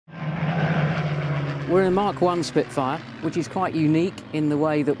We're in a Mark 1 Spitfire, which is quite unique in the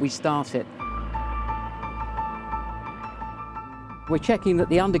way that we start it. We're checking that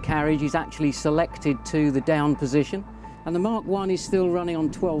the undercarriage is actually selected to the down position, and the Mark 1 is still running on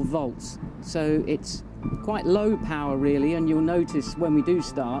 12 volts, so it's quite low power really, and you'll notice when we do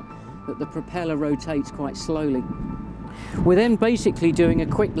start that the propeller rotates quite slowly. We're then basically doing a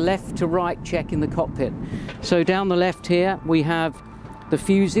quick left to right check in the cockpit. So down the left here we have the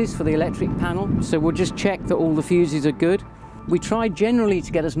fuses for the electric panel, so we'll just check that all the fuses are good. We try generally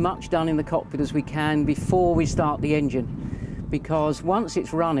to get as much done in the cockpit as we can before we start the engine, because once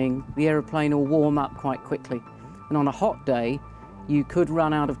it's running the aeroplane will warm up quite quickly, and on a hot day you could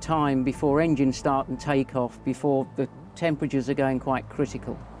run out of time before engine start and take off, before the temperatures are going quite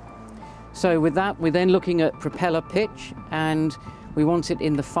critical. So with that we're then looking at propeller pitch, and we want it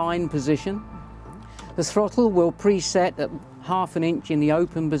in the fine position. The throttle will preset at 1/2 inch in the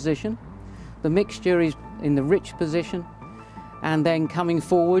open position. The mixture is in the rich position, and then coming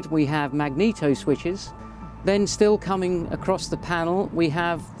forward we have magneto switches. Then still coming across the panel we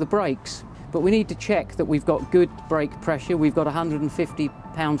have the brakes, but we need to check that we've got good brake pressure. We've got 150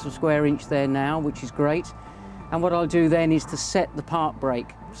 pounds per square inch there now, which is great. And what I'll do then is to set the park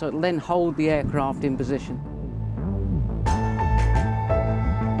brake, so it'll then hold the aircraft in position.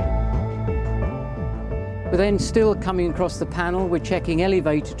 We're then still coming across the panel, we're checking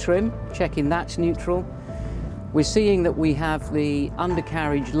elevator trim, checking that's neutral. We're seeing that we have the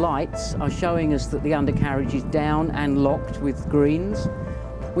undercarriage lights are showing us that the undercarriage is down and locked with greens.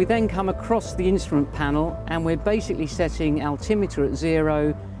 We then come across the instrument panel and we're basically setting altimeter at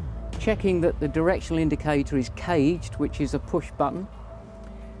 0, checking that the directional indicator is caged, which is a push button.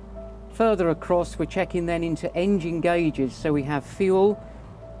 Further across we're checking then into engine gauges, so we have fuel.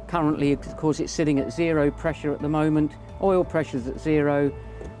 Currently, of course, it's sitting at 0 pressure at the moment. Oil pressure's at 0.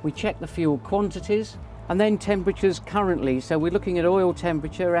 We check the fuel quantities, and then temperatures currently. So we're looking at oil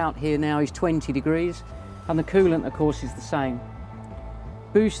temperature out here now is 20 degrees, and the coolant, of course, is the same.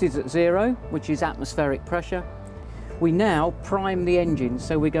 Boost is at 0, which is atmospheric pressure. We now prime the engine,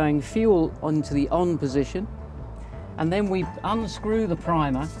 so we're going fuel onto the on position, and then we unscrew the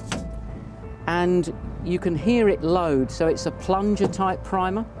primer, and you can hear it load. So it's a plunger type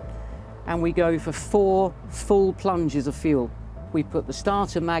primer, and we go for 4 full plunges of fuel. We put the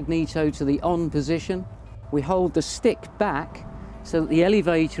starter magneto to the on position. We hold the stick back so that the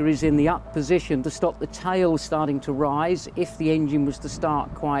elevator is in the up position to stop the tail starting to rise if the engine was to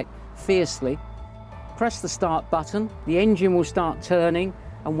start quite fiercely. Press the start button, the engine will start turning,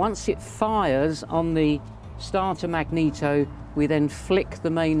 and once it fires on the starter magneto, we then flick the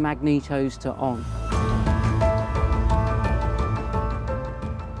main magnetos to on.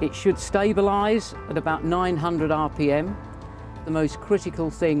 It should stabilise at about 900 RPM. The most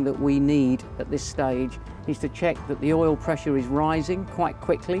critical thing that we need at this stage is to check that the oil pressure is rising quite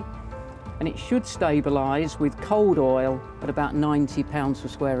quickly, and it should stabilise with cold oil at about 90 pounds per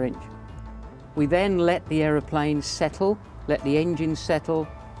square inch. We then let the aeroplane settle, let the engine settle,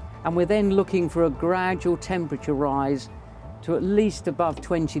 and we're then looking for a gradual temperature rise to at least above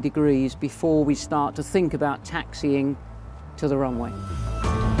 20 degrees before we start to think about taxiing to the runway.